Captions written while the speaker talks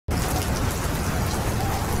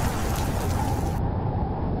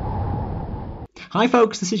Hi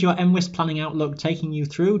folks, this is your MWIS Planning Outlook taking you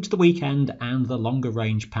through to the weekend and the longer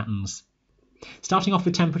range patterns. Starting off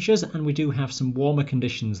with temperatures, and we do have some warmer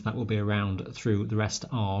conditions that will be around through the rest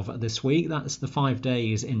of this week. That's the 5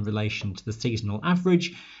 days in relation to the seasonal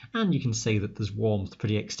average, and you can see that there's warmth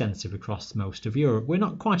pretty extensive across most of Europe. We're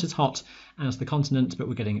not quite as hot as the continent, but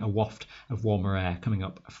we're getting a waft of warmer air coming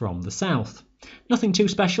up from the south. Nothing too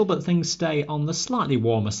special, but things stay on the slightly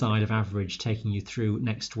warmer side of average, taking you through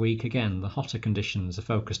next week. Again, the hotter conditions are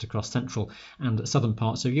focused across central and southern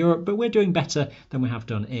parts of Europe, but we're doing better than we have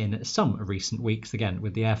done in some recent weeks, again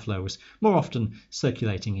with the airflows more often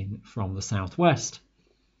circulating in from the southwest.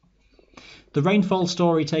 The rainfall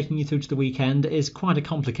story taking you through to the weekend is quite a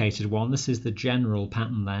complicated one. This is the general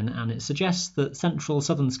pattern then, and it suggests that central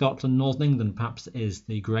southern Scotland, northern England perhaps is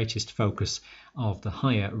the greatest focus of the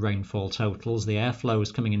higher rainfall totals. The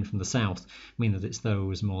airflows coming in from the south mean that it's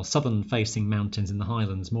those more southern facing mountains in the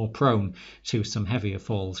Highlands more prone to some heavier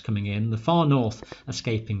falls coming in. The far north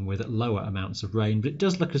escaping with lower amounts of rain, but it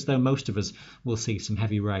does look as though most of us will see some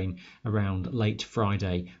heavy rain around late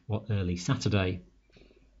Friday or early Saturday.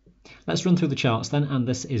 Let's run through the charts then, and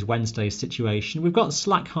this is Wednesday's situation. We've got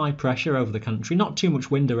slack high pressure over the country, not too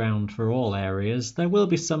much wind around for all areas. There will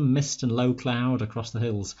be some mist and low cloud across the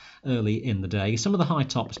hills early in the day. Some of the high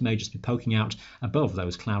tops may just be poking out above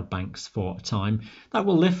those cloud banks for a time. That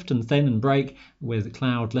will lift and thin and break with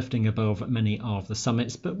cloud lifting above many of the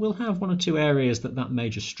summits, but we'll have one or two areas that may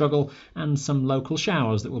just struggle, and some local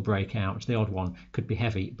showers that will break out. The odd one could be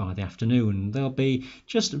heavy by the afternoon. They'll be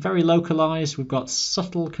just very localised. We've got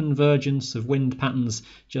subtle convergence of wind patterns.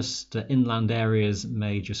 Just inland areas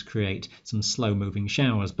may just create some slow moving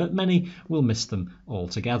showers, but many will miss them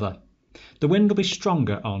altogether. The wind will be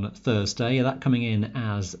stronger on Thursday, that coming in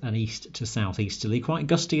as an east to southeasterly, quite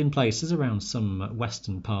gusty in places around some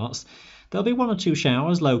western parts. There'll be one or two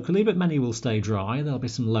showers locally, but many will stay dry. There'll be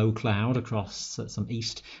some low cloud across some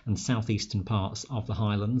east and southeastern parts of the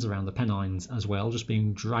Highlands, around the Pennines as well, just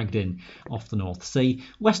being dragged in off the North Sea.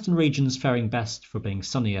 Western regions faring best for being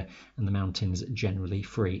sunnier, and the mountains generally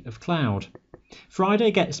free of cloud.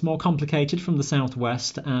 Friday gets more complicated from the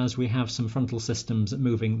southwest as we have some frontal systems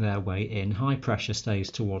moving their way in. High pressure stays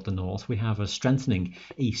toward the north. We have a strengthening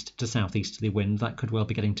east to southeasterly wind that could well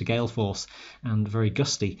be getting to gale force and very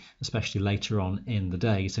gusty, especially later on in the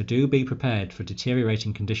day. So do be prepared for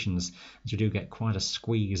deteriorating conditions, as you do get quite a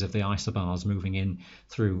squeeze of the isobars moving in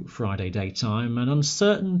through Friday daytime. An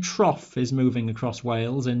uncertain trough is moving across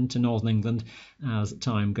Wales into northern England as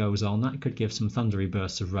time goes on. That could give some thundery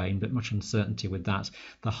bursts of rain, but much uncertainty with that.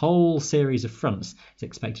 The whole series of fronts is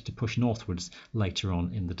expected to push northwards later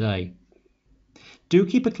on in the day. Do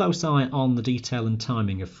keep a close eye on the detail and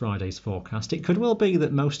timing of Friday's forecast. It could well be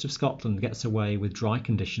that most of Scotland gets away with dry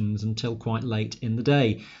conditions until quite late in the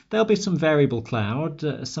day. There'll be some variable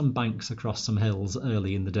cloud, some banks across some hills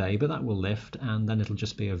early in the day, but that will lift, and then it'll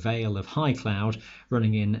just be a veil of high cloud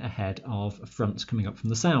running in ahead of fronts coming up from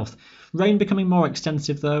the south. Rain becoming more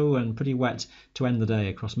extensive though, and pretty wet to end the day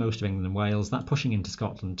across most of England and Wales, that pushing into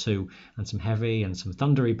Scotland too, and some heavy and some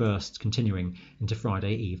thundery bursts continuing into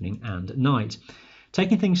Friday evening and night.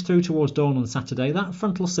 Taking things through towards dawn on Saturday, that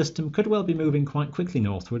frontal system could well be moving quite quickly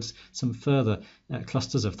northwards. Some further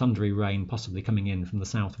clusters of thundery rain possibly coming in from the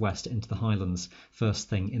southwest into the Highlands first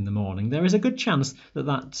thing in the morning. There is a good chance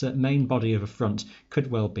that main body of a front could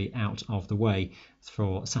well be out of the way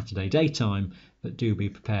for Saturday daytime, but do be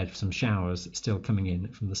prepared for some showers still coming in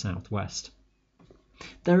from the southwest.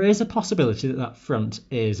 There is a possibility that front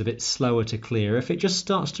is a bit slower to clear if it just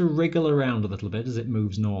starts to wriggle around a little bit as it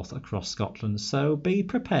moves north across Scotland, so be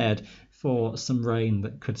prepared for some rain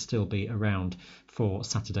that could still be around for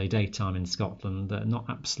Saturday daytime in Scotland. Not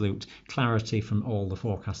absolute clarity from all the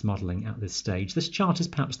forecast modelling at this stage. This chart is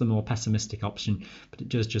perhaps the more pessimistic option, but it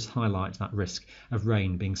does just highlight that risk of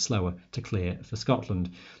rain being slower to clear for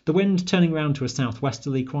Scotland. The wind turning round to a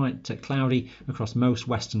southwesterly, quite cloudy across most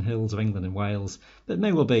western hills of England and Wales, but it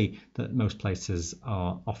may well be that most places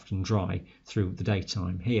are often dry through the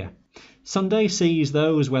daytime here. Sunday sees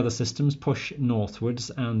those weather systems push northwards,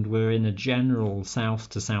 and we're in a general south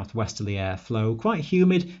to southwesterly airflow. Quite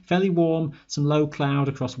humid, fairly warm, some low cloud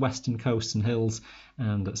across western coasts and hills,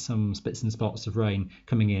 and some spits and spots of rain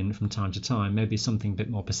coming in from time to time. Maybe something a bit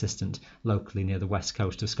more persistent locally near the west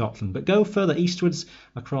coast of Scotland. But go further eastwards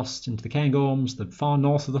across into the Cairngorms, the far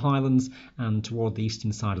north of the Highlands, and toward the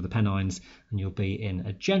eastern side of the Pennines, and you'll be in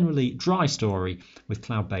a generally dry story with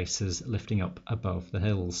cloud bases lifting up above the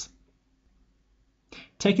hills.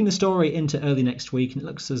 Taking the story into early next week, it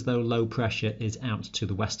looks as though low pressure is out to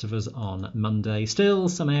the west of us on Monday. Still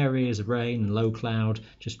some areas of rain and low cloud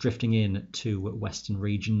just drifting in to western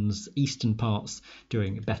regions. Eastern parts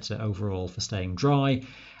doing better overall for staying dry.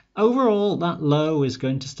 Overall, that low is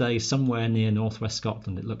going to stay somewhere near northwest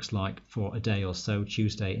Scotland, it looks like, for a day or so,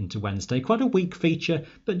 Tuesday into Wednesday. Quite a weak feature,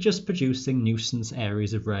 but just producing nuisance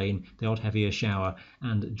areas of rain, the odd heavier shower,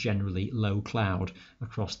 and generally low cloud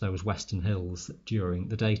across those western hills during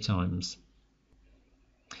the daytimes.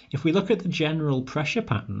 If we look at the general pressure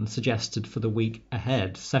pattern suggested for the week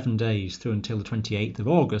ahead, 7 days through until the 28th of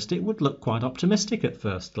August, it would look quite optimistic at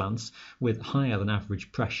first glance, with higher than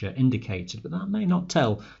average pressure indicated, but that may not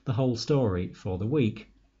tell the whole story for the week.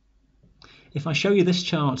 If I show you this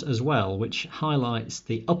chart as well, which highlights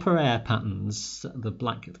the upper air patterns, the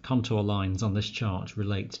black contour lines on this chart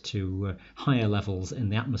relate to higher levels in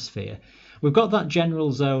the atmosphere. We've got that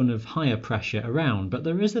general zone of higher pressure around, but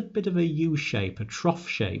there is a bit of a U-shape, a trough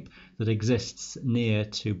shape that exists near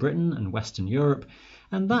to Britain and Western Europe,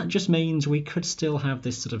 and that just means we could still have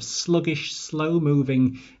this sort of sluggish,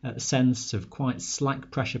 slow-moving sense of quite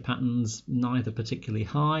slack pressure patterns, neither particularly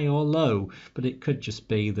high or low, but it could just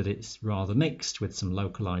be that it's rather mixed with some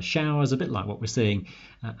localised showers, a bit like what we're seeing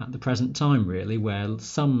at the present time, really, where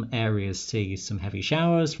some areas see some heavy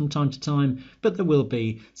showers from time to time, but there will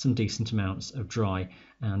be some decent amounts of dry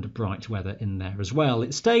and bright weather in there as well.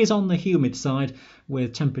 It stays on the humid side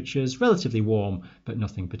with temperatures relatively warm, but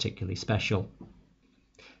nothing particularly special.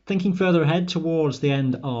 Thinking further ahead towards the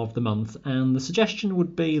end of the month, and the suggestion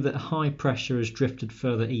would be that high pressure has drifted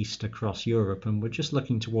further east across Europe, and we're just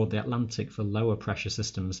looking toward the Atlantic for lower pressure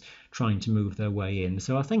systems trying to move their way in.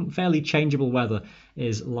 So I think fairly changeable weather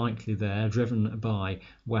is likely there, driven by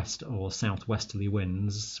west or southwesterly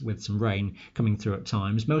winds with some rain coming through at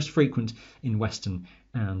times, most frequent in western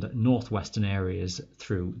and northwestern areas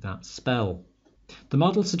through that spell. The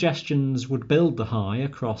model suggestions would build the high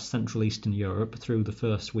across Central Eastern Europe through the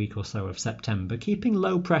first week or so of September, keeping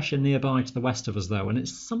low pressure nearby to the west of us though, and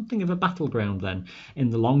it's something of a battleground then in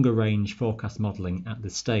the longer range forecast modelling at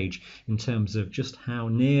this stage in terms of just how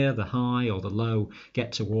near the high or the low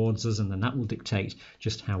get towards us, and then that will dictate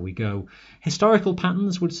just how we go. Historical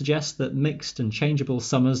patterns would suggest that mixed and changeable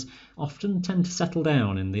summers often tend to settle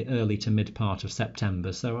down in the early to mid part of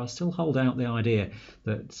September, so I still hold out the idea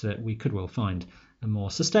that we could well find a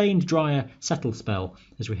more sustained, drier, settled spell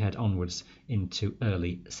as we head onwards into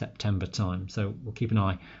early September time. So we'll keep an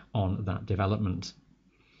eye on that development.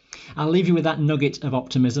 I'll leave you with that nugget of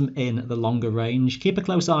optimism in the longer range. Keep a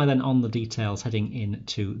close eye then on the details heading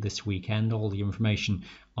into this weekend. All the information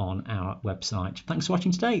on our website. Thanks for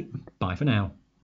watching today. Bye for now.